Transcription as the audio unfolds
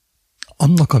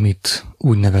Annak, amit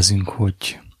úgy nevezünk,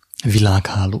 hogy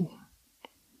világháló,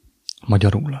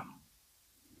 magyarul,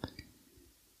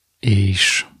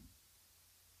 és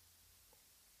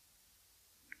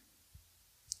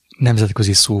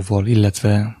nemzetközi szóval,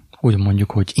 illetve úgy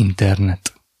mondjuk, hogy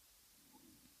internet.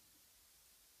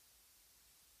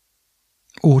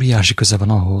 Óriási köze van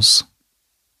ahhoz,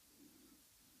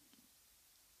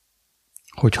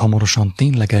 hogy hamarosan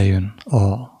tényleg eljön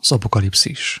az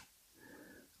apokalipszis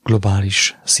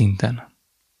globális szinten.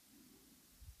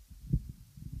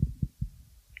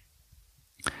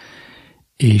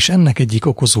 És ennek egyik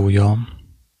okozója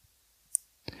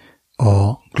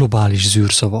a globális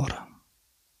zűrzavar,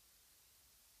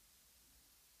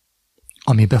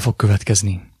 ami be fog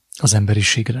következni az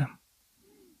emberiségre.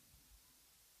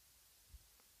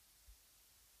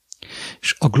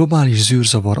 És a globális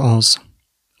zűrzavar az,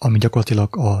 ami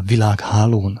gyakorlatilag a világ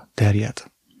hálón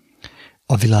terjed,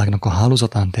 a világnak a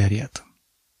hálózatán terjed.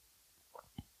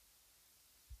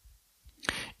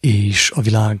 És a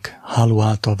világ háló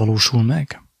által valósul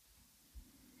meg.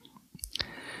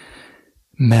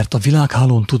 Mert a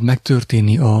világhálón tud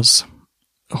megtörténni az,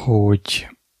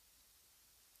 hogy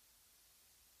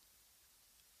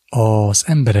az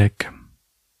emberek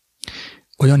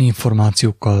olyan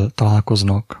információkkal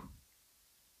találkoznak,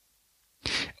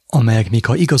 amelyek még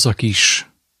ha igazak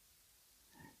is,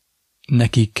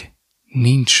 nekik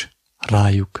nincs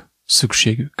rájuk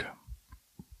szükségük.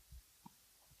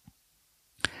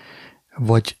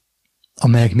 Vagy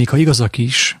amelyek még ha igazak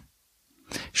is,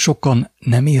 sokan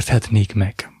nem érthetnék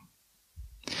meg.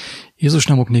 Jézus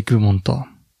nem ok nélkül mondta,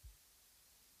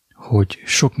 hogy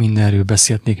sok mindenről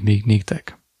beszélhetnék még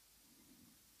néktek,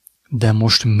 de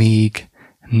most még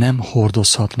nem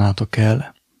hordozhatnátok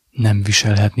el, nem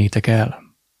viselhetnétek el.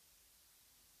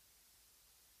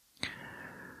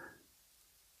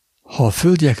 Ha a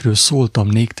földiekről szóltam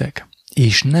néktek,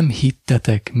 és nem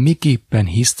hittetek, miképpen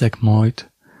hisztek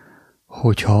majd,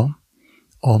 hogyha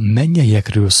a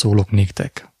mennyeiekről szólok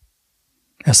néktek.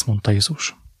 Ezt mondta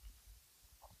Jézus.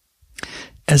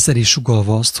 Ezzel is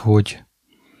sugallva azt, hogy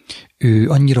ő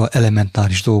annyira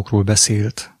elementáris dolgokról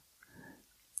beszélt,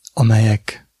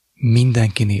 amelyek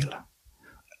mindenkinél,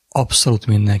 abszolút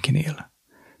mindenkinél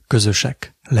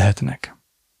közösek lehetnek.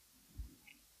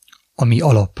 Ami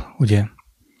alap, ugye?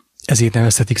 Ezért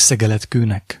neveztetik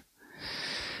szegeletkőnek.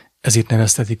 Ezért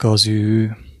neveztetik az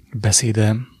ő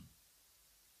beszéde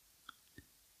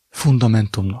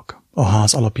fundamentumnak, a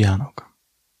ház alapjának.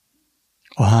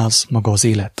 A ház maga az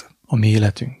élet, a mi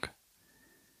életünk.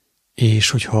 És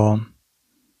hogyha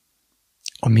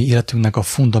a mi életünknek a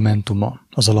fundamentuma,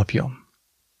 az alapja,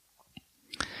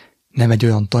 nem egy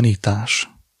olyan tanítás,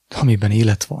 amiben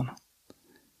élet van,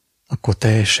 akkor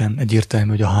teljesen egyértelmű,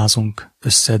 hogy a házunk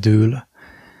összedől,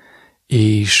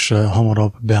 és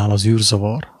hamarabb beáll az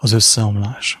űrzavar, az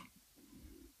összeomlás,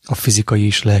 a fizikai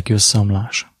és lelki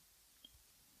összeomlás.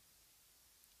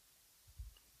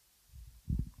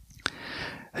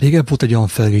 Régebb volt egy olyan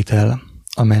felvétel,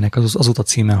 amelynek az volt a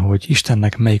címe, hogy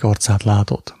Istennek melyik arcát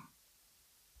látod.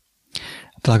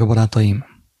 Drága barátaim,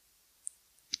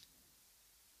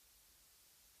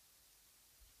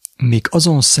 még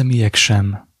azon személyek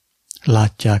sem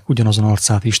látják ugyanazon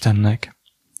arcát Istennek,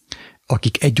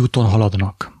 akik egy úton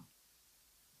haladnak.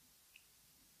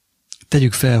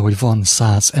 Tegyük fel, hogy van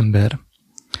 100 ember,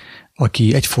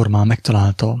 aki egyformán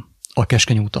megtalálta a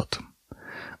keskeny utat,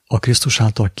 a Krisztus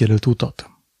által kijelölt utat.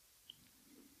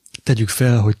 Tegyük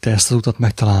fel, hogy te ezt az utat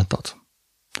megtaláltad.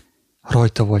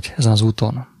 Rajta vagy ezen az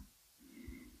úton.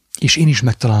 És én is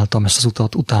megtaláltam ezt az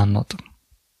utat utánad.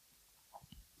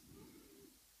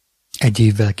 1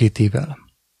 évvel, 2 évvel.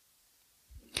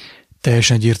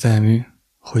 Teljesen egyértelmű,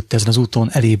 hogy te ezen az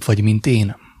úton elébb vagy, mint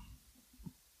én.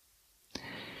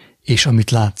 És amit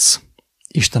látsz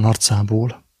Isten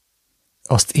arcából,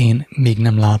 azt én még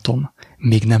nem látom,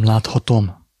 még nem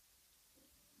láthatom.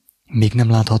 Még nem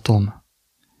láthatom,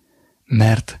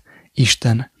 mert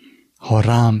Isten, ha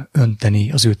rám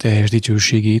önteni az ő teljes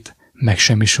dicsőségét,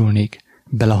 megsemmisülnék,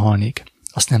 belehalnék,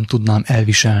 azt nem tudnám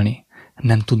elviselni,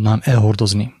 nem tudnám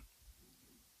elhordozni.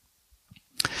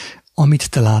 Amit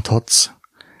te láthatsz,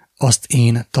 azt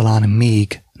én talán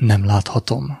még nem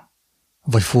láthatom.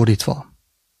 Vagy fordítva.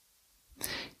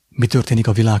 Mi történik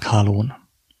a világhálón?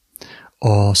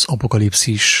 Az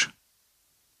apokalipszis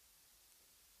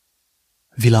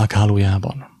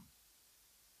világhálójában.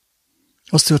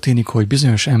 Az történik, hogy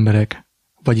bizonyos emberek,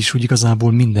 vagyis úgy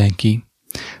igazából mindenki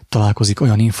találkozik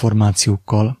olyan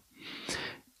információkkal,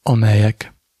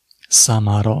 amelyek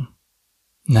számára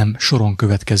nem soron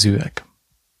következőek,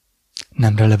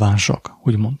 nem relevánsak,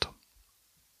 úgymond.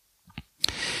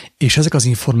 És ezek az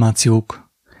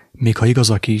információk még ha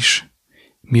igazak is,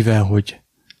 mivel hogy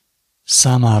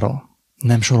számára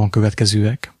nem soron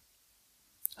következőek,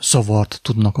 zavart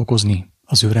tudnak okozni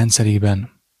az ő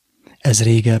rendszerében. Ez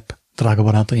régebb, drága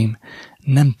barátaim,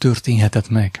 nem történhetett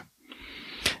meg,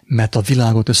 mert a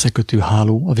világot összekötő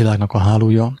háló, a világnak a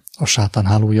hálója, a sátán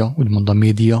hálója, úgymond a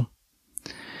média,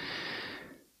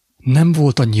 nem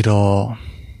volt annyira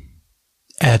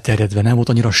elterjedve, nem volt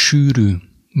annyira sűrű,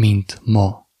 mint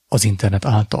ma az internet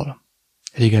által.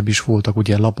 Régebb is voltak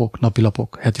ugye lapok,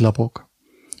 napilapok, hetilapok,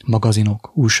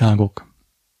 magazinok, újságok,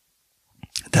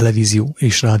 televízió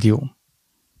és rádió.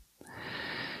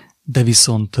 De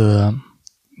viszont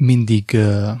mindig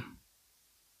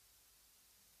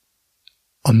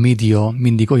a média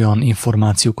mindig olyan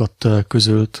információkat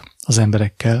közölt az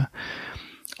emberekkel,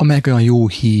 amelyek olyan jó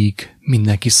híg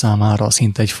mindenki számára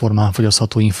szinte egyformán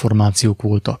fogyasztható információk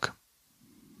voltak.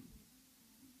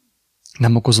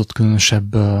 Nem okozott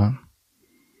különösebb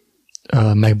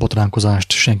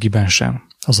megbotránkozást senkiben sem.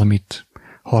 Az, amit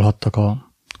hallhattak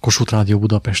a Kossuth Rádió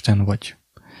Budapesten, vagy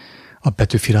a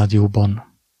Petőfi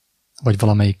Rádióban, vagy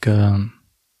valamelyik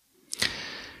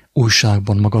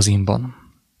újságban, magazinban.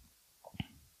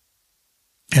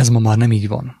 Ez ma már nem így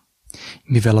van.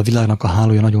 Mivel a világnak a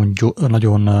hálója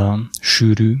nagyon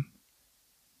sűrű,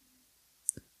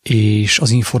 és az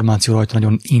információ rajta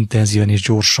nagyon intenzíven és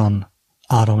gyorsan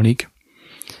áramlik,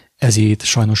 ezért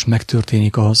sajnos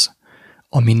megtörténik az,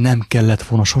 ami nem kellett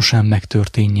volna sosem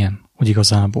megtörténjen, hogy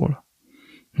igazából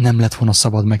nem lett volna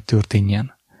szabad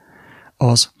megtörténjen.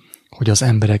 Az, hogy az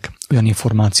emberek olyan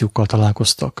információkkal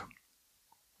találkoztak,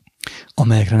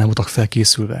 amelyekre nem voltak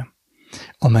felkészülve,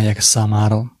 amelyek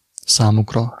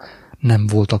számukra nem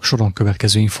voltak soron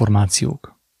következő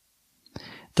információk.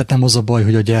 Tehát nem az a baj,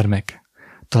 hogy a gyermek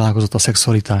találkozott a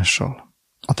szexualitással,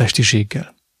 a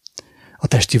testiséggel, a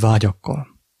testi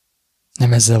vágyakkal.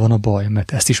 Nem ezzel van a baj,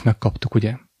 mert ezt is megkaptuk,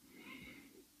 ugye?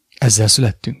 Ezzel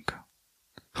születtünk.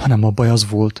 Hanem a baj az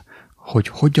volt, hogy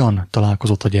hogyan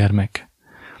találkozott a gyermek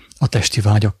a testi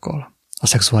vágyakkal, a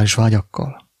szexuális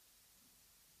vágyakkal.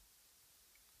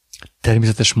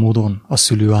 Természetes módon a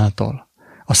szülő által,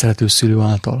 a szerető szülő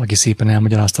által, aki szépen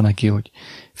elmagyarázta neki, hogy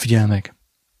figyelj meg,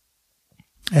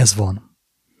 ez van.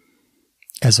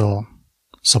 Ez a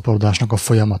szaporodásnak a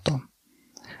folyamata.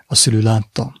 A szülő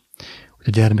látta, hogy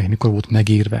a gyermek mikor volt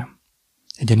megérve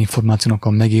egy ilyen információnak a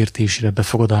megértésére,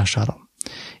 befogadására,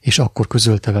 és akkor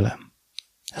közölte vele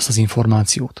ezt az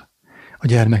információt. A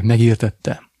gyermek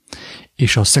megértette,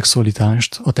 és a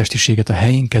szexualitást, a testiséget a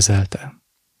helyén kezelte.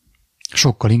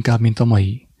 Sokkal inkább, mint a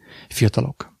mai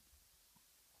fiatalok.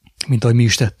 Mint ahogy mi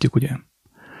is tettük, ugye?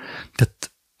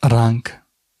 Tehát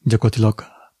gyakorlatilag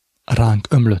ránk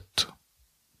ömlött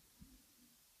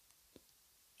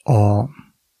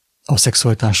a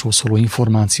szexualitásról szóló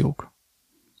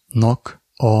információknak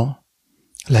a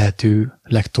lehető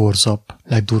legtorzabb,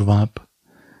 legdurvább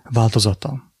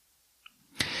változata.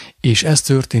 És ez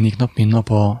történik nap mint nap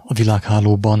a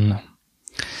világhálóban,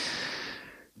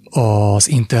 az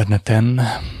interneten,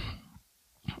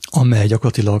 amely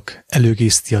gyakorlatilag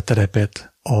előkészíti a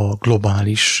terepet a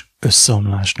globális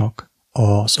összeomlásnak,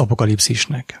 az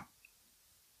apokalipszisnek.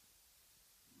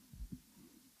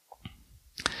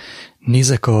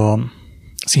 Nézek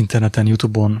az interneten,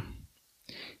 YouTube-on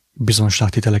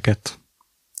bizonságtételeket,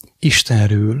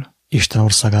 Istenről, Isten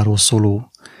országáról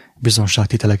szóló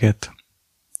bizonságtételeket,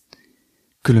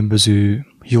 különböző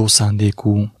jó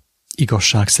szándékú,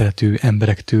 igazságszerető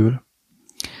emberektől,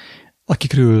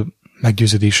 akikről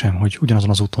meggyőződésem, hogy ugyanazon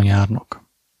az úton járnak.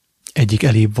 Egyik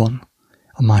elébb van,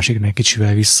 a másik meg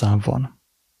kicsivel visszább van.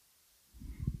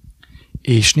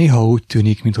 És néha úgy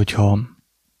tűnik, minthogyha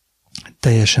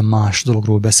teljesen más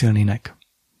dologról beszélnének,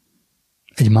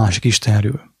 egy másik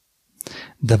Istenről,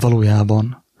 de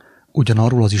valójában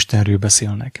ugyanarról az Istenről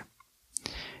beszélnek.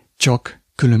 Csak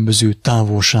különböző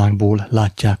távolságból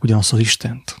látják ugyanazt az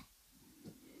Istent.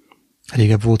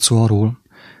 Régebb volt szó arról,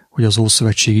 hogy az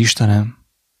Ószövetségi Istene,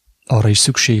 arra is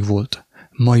szükség volt,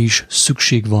 ma is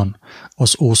szükség van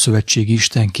az Ószövetségi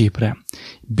Isten képre.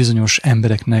 Bizonyos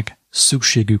embereknek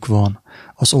szükségük van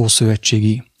az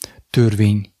Ószövetségi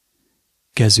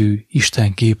törvénykező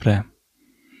Isten képre,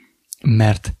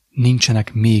 mert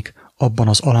nincsenek még abban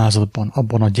az alázatban,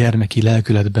 abban a gyermeki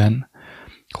lelkületben,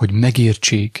 hogy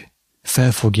megértsék,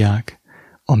 felfogják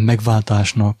a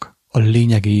megváltásnak a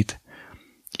lényegét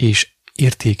és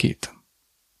értékét.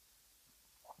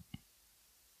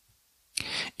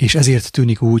 És ezért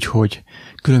tűnik úgy, hogy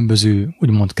különböző,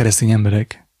 úgymond keresztény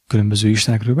emberek különböző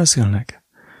istenekről beszélnek,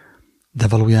 de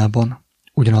valójában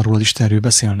ugyanarról az Istenről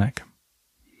beszélnek.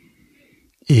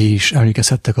 És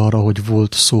emlékezhettek arra, hogy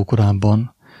volt szó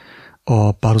korábban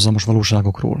a párhuzamos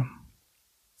valóságokról.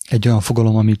 Egy olyan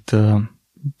fogalom, amit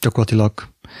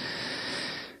gyakorlatilag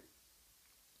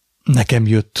nekem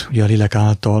jött ugye a lélek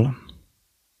által,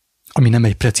 ami nem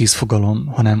egy precíz fogalom,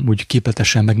 hanem úgy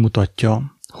képletesen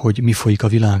megmutatja, hogy mi folyik a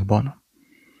világban.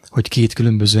 Hogy két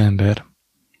különböző ember,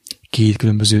 két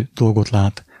különböző dolgot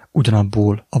lát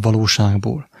ugyanabból a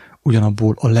valóságból,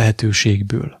 ugyanabból a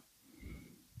lehetőségből.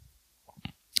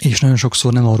 És nagyon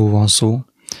sokszor nem arról van szó,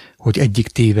 hogy egyik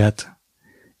téved,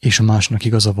 és a másnak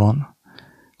igaza van,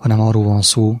 hanem arról van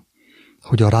szó,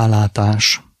 hogy a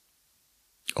rálátás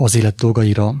az élet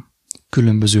dolgaira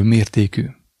különböző mértékű.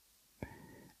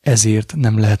 Ezért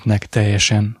nem lehetnek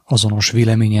teljesen azonos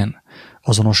véleményen,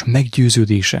 azonos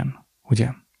meggyőződésen, ugye?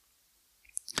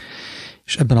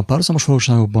 És ebben a párhuzamos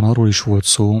valóságokban arról is volt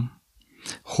szó,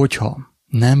 hogyha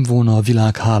nem volna a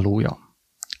világ hálója,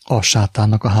 a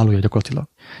sátánnak a hálója gyakorlatilag,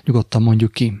 nyugodtan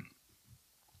mondjuk ki,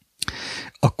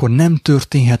 akkor nem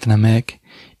történhetne meg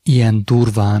ilyen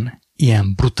durván,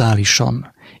 ilyen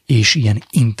brutálisan és ilyen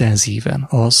intenzíven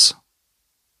az,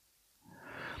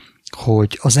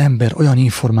 hogy az ember olyan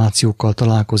információkkal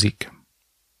találkozik,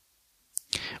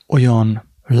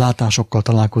 olyan látásokkal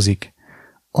találkozik,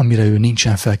 amire ő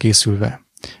nincsen felkészülve,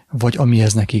 vagy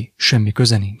amihez neki semmi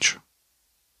köze nincs.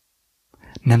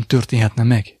 Nem történhetne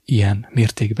meg ilyen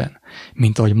mértékben,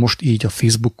 mint ahogy most így a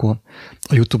Facebookon,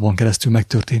 a YouTube-on keresztül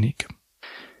megtörténik.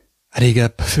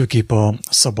 Régebb, főképp a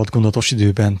szabad gondolatos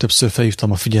időben többször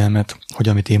felhívtam a figyelmet, hogy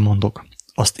amit én mondok,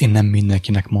 azt én nem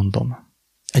mindenkinek mondom.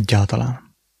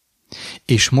 Egyáltalán.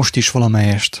 És most is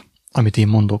valamelyest, amit én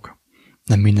mondok,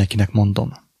 nem mindenkinek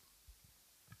mondom.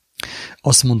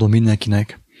 Azt mondom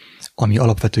mindenkinek, ami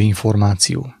alapvető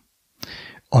információ,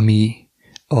 ami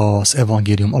az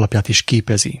evangélium alapját is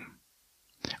képezi,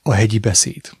 a hegyi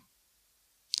beszéd,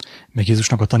 meg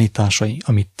Jézusnak a tanításai,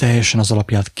 ami teljesen az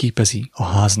alapját képezi a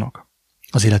háznak,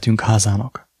 az életünk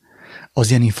házának. Az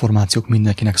ilyen információk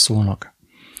mindenkinek szólnak.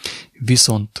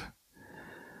 Viszont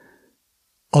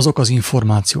azok az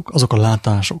információk, azok a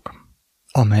látások,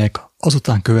 amelyek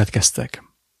azután következtek,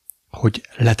 hogy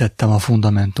letettük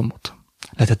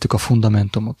a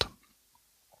fundamentumot,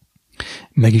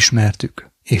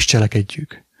 megismertük és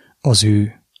cselekedjük az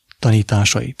ő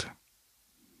tanításait.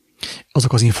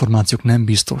 Azok az információk nem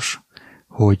biztos,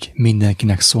 hogy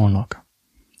mindenkinek szólnak,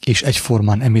 és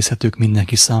egyformán emészhetők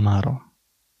mindenki számára.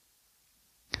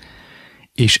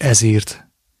 És ezért,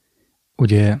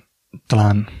 ugye,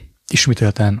 talán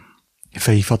ismételten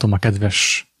felhívhatom a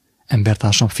kedves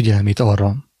embertársam figyelmét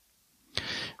arra,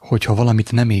 hogy ha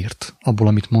valamit nem ért abból,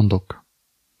 amit mondok,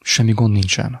 semmi gond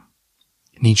nincsen.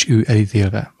 Nincs ő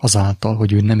elítélve azáltal,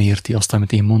 hogy ő nem érti azt,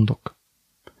 amit én mondok.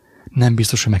 Nem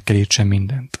biztos, hogy meg kell értsen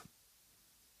mindent.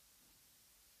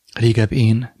 Régebb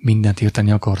én mindent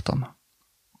érteni akartam.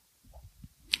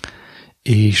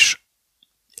 És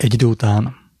egy idő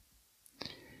után,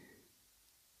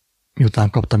 miután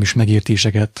kaptam is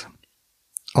megértéseket,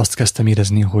 azt kezdtem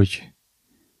érezni, hogy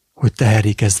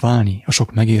teherré kezd válni a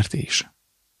sok megértés.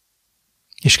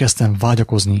 És kezdtem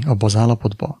vágyakozni abba az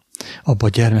állapotba, abba a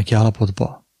gyermeki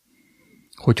állapotba,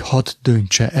 hogy hadd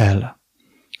döntse el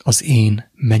az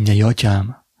én mennyei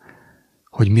atyám,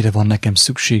 hogy mire van nekem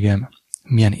szükségem,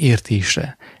 milyen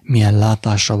értésre, milyen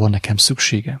látásra van nekem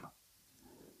szükségem.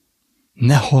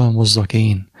 Ne halmozzak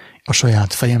én a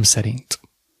saját fejem szerint.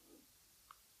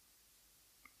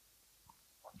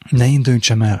 Ne én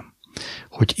döntsem el,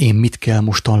 hogy én mit kell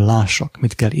mostan lássak,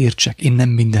 mit kell értsek. Én nem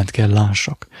mindent kell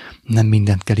lássak, nem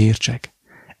mindent kell értsek.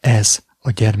 Ez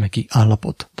a gyermeki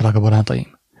állapot, drága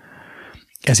barátaim.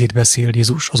 Ezért beszél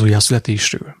Jézus az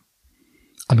újjászületésről.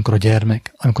 Amikor a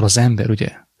gyermek, amikor az ember,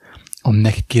 ugye, a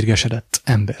megkérgesedett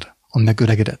ember, a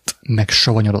megöregedett,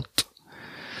 megsavanyodott,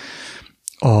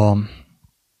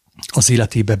 az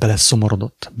életébe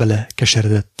beleszomorodott,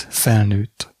 belekeseredett,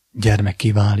 felnőtt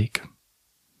gyermekké válik.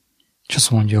 És azt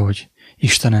mondja, hogy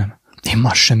Istenem, én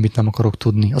már semmit nem akarok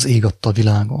tudni az ég adta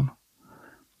világon.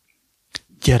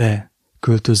 Gyere,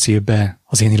 költözzél be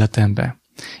az én életembe,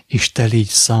 és te légy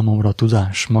számomra a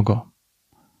tudás maga.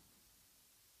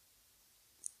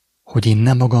 Hogy én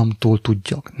nem magamtól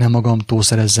tudjak, nem magamtól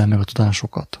szerezzem meg a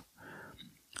tudásokat.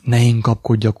 Ne én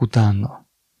kapkodjak utána,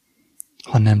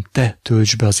 hanem te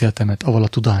töltsd be az életemet avval a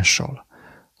tudással,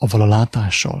 avval a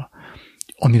látással,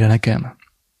 amire nekem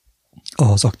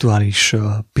az aktuális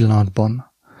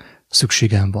pillanatban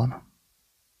szükségem van.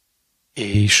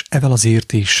 És evel az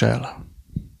értéssel,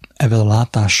 evel a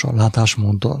látással,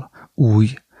 látásmóddal,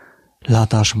 új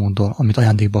látásmóddal, amit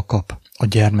ajándékba kap a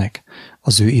gyermek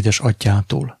az ő édes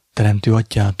atyától, teremtő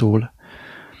atyától,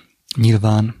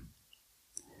 nyilván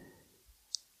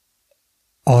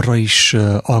arra is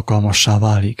alkalmassá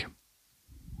válik,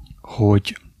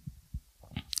 hogy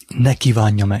ne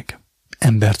kívánja meg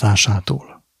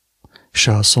embertársától,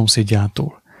 se a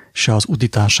szomszédjától, se az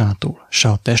utitársától, se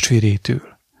a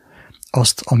testvérétől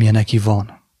azt, amilyen neki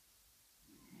van.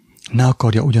 Ne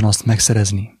akarja ugyanazt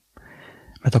megszerezni,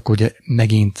 mert akkor ugye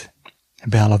megint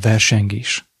beáll a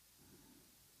versengés.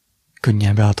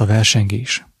 Könnyen beállt a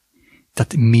versengés.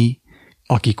 Tehát mi,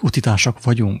 akik utitársak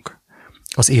vagyunk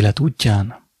az élet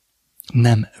útján,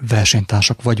 nem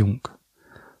versenytársak vagyunk.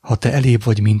 Ha te elébb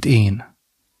vagy, mint én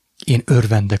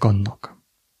örvendek annak.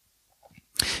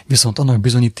 Viszont annak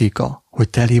bizonyítéka, hogy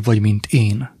te elébb vagy, mint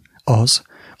én, az,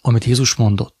 amit Jézus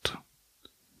mondott.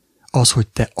 Az, hogy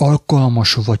te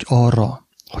alkalmas vagy arra,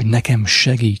 hogy nekem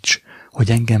segíts,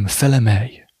 hogy engem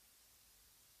felemelj.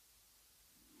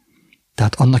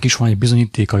 Tehát annak is van egy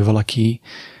bizonyítéka, hogy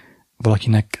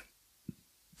valakinek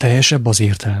teljesebb az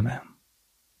értelme.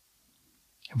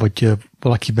 Vagy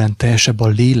valakiben teljesebb a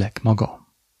lélek maga.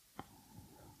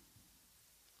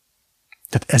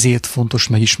 Tehát ezért fontos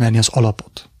megismerni az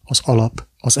alapot. Az alap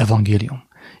az evangélium.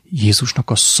 Jézusnak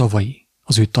a szavai,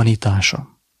 az ő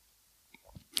tanítása.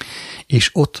 És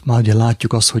ott már ugye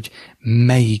látjuk azt, hogy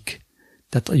melyik,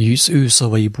 tehát az ő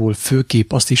szavaiból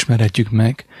főképp azt ismerhetjük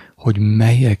meg, hogy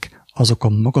melyek azok a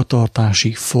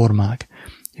magatartási formák,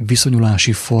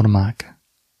 viszonyulási formák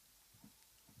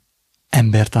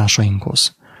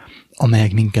embertársainkhoz,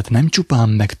 amelyek minket nem csupán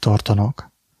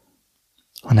megtartanak,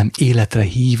 hanem életre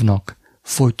hívnak,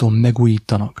 folyton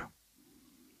megújítanak.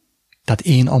 Tehát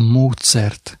én a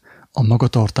módszert, a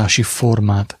magatartási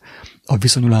formát, a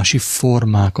viszonyulási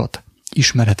formákat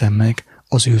ismerhetem meg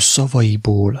az ő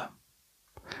szavaiból,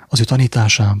 az ő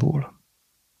tanításából.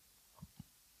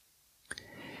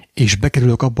 És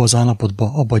bekerülök abba az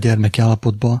állapotba, abba a gyermeki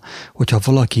állapotba, hogyha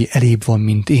valaki elébb van,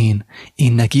 mint én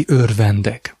neki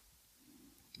örvendek.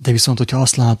 De viszont, hogyha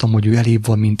azt látom, hogy ő elébb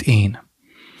van, mint én,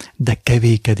 de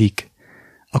kevékedik,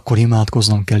 akkor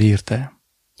imádkoznom kell érte.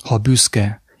 Ha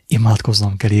büszke,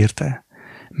 imádkoznom kell érte,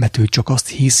 mert ő csak azt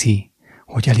hiszi,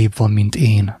 hogy elébb van, mint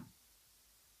én.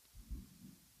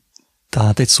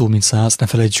 Tehát egy szó mint száz, ne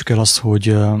felejtsük el azt,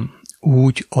 hogy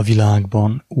úgy a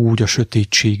világban, úgy a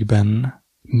sötétségben,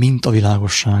 mint a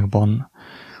világosságban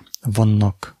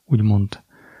vannak, úgymond,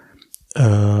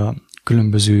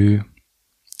 különböző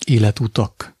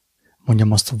életutak,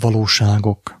 mondjam azt,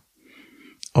 valóságok.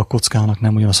 A kockának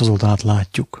nem ugyanazt az oldalát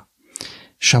látjuk.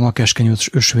 Sem a keskeny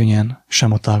ösvényen,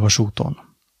 sem a tágas úton.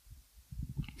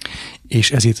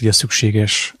 És ezért ugye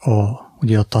szükséges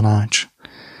a tanács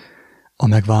a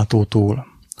megváltótól,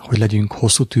 hogy legyünk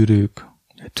hosszú tűrők,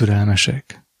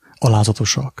 türelmesek,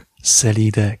 alázatosak,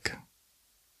 szelídek,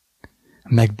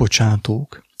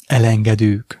 megbocsátók,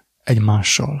 elengedők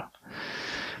egymással.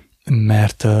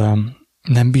 Mert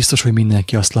nem biztos, hogy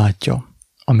mindenki azt látja,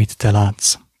 amit te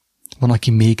látsz. Van,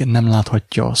 aki még nem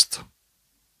láthatja azt.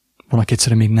 Van, aki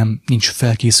egyszerűen még nincs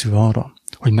felkészülve arra,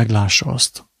 hogy meglássa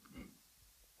azt.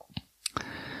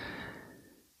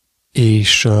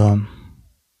 És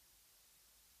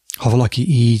ha valaki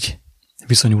így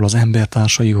viszonyul az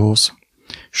embertársaihoz,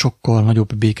 sokkal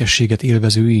nagyobb békességet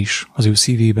élvező is az ő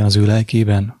szívében, az ő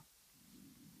lelkében,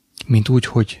 mint úgy,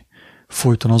 hogy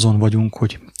folyton azon vagyunk,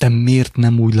 hogy te miért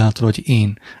nem úgy látod, hogy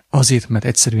én? Azért, mert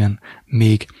egyszerűen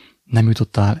még nem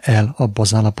jutottál el abba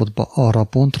az állapotba, arra a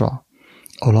pontra,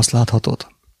 ahol azt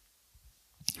láthatod.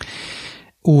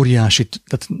 Óriási,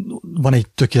 tehát van egy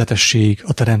tökéletesség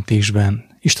a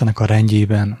teremtésben, Istennek a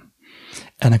rendjében.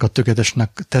 Ennek a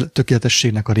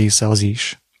tökéletességnek a része az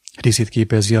is, részét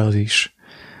képezi az is,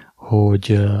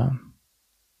 hogy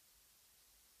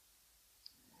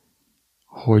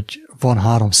van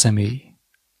 3 személy.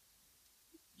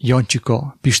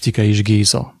 Jancsika, Pistike és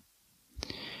Géza.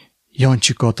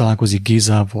 Jancsika találkozik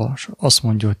Gézával, és azt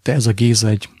mondja, hogy te, ez a Géza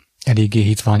egy eléggé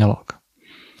hitvány alak.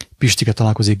 Pistike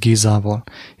találkozik Gézával,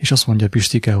 és azt mondja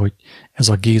Pistike, hogy ez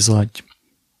a Géza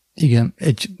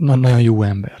egy nagyon jó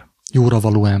ember, jóra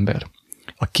való ember.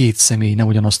 A 2 személy nem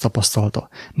ugyanazt tapasztalta,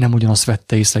 nem ugyanazt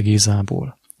vette észre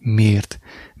Gézából. Miért?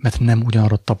 Mert nem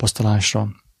ugyanarra a tapasztalásra,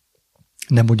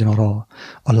 nem ugyanarra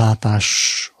a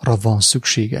látásra van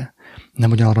szüksége,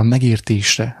 nem ugyanarra a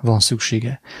megértésre van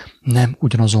szüksége, nem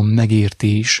ugyanazon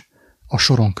megértés a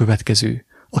soron következő,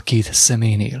 a 2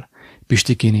 személynél,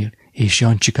 Pistikénél és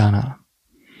Jancsikánál.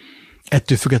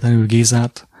 Ettől függetlenül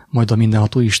Gézát majd a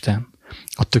mindenható Isten,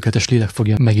 a tökéletes lélek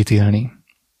fogja megítélni.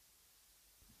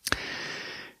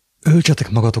 Öltsetek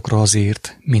magatokra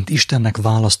azért, mint Istennek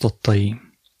választottai,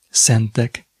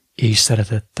 szentek és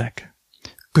szeretettek,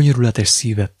 könyörületes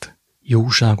szívet,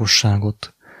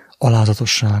 jóságosságot,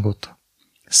 alázatosságot,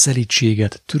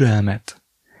 szelídséget, türelmet,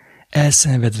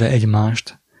 elszenvedve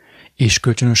egymást, és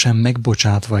kölcsönösen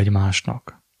megbocsátva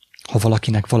egymásnak, ha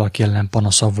valakinek valaki ellen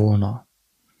panasza volna,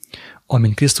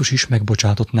 amint Krisztus is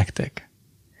megbocsátott nektek.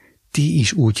 Ti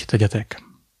is úgy tegyetek.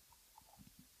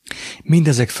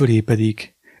 Mindezek fölé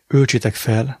pedig öltsétek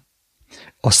fel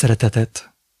a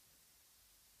szeretetet,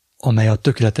 amely a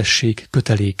tökéletesség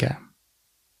köteléke,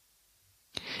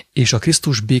 és a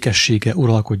Krisztus békessége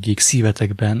uralkodjék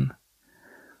szívetekben,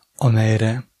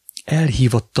 amelyre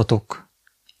elhívattatok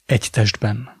egy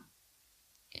testben,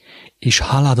 és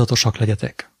háládatosak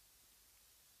legyetek.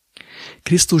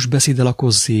 Krisztus beszéde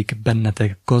lakozzék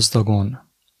bennetek gazdagon,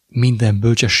 minden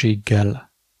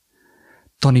bölcsességgel.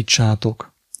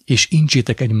 Tanítsátok, és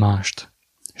incsétek egymást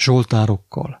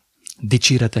zsoltárokkal,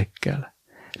 dicséretekkel,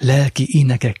 lelki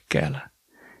énekekkel,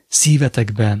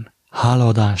 szívetekben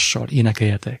hálaadással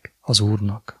énekeljetek az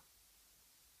Úrnak.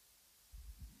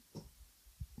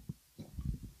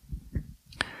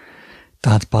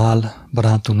 Tehát Pál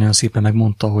barátunk nagyon szépen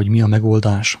megmondta, hogy mi a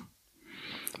megoldás,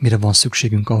 mire van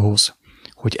szükségünk ahhoz,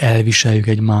 hogy elviseljük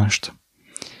egymást,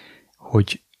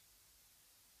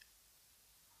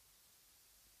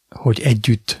 hogy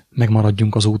együtt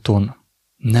megmaradjunk az úton,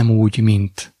 nem úgy,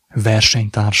 mint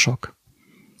versenytársak,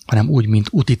 hanem úgy, mint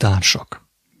utitársak,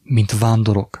 mint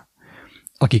vándorok,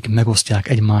 akik megosztják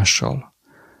egymással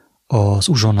az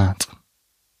uzsonát,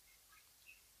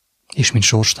 és mint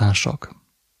sorstársak.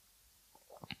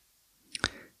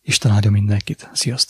 Isten áldja mindenkit. Sziasztok!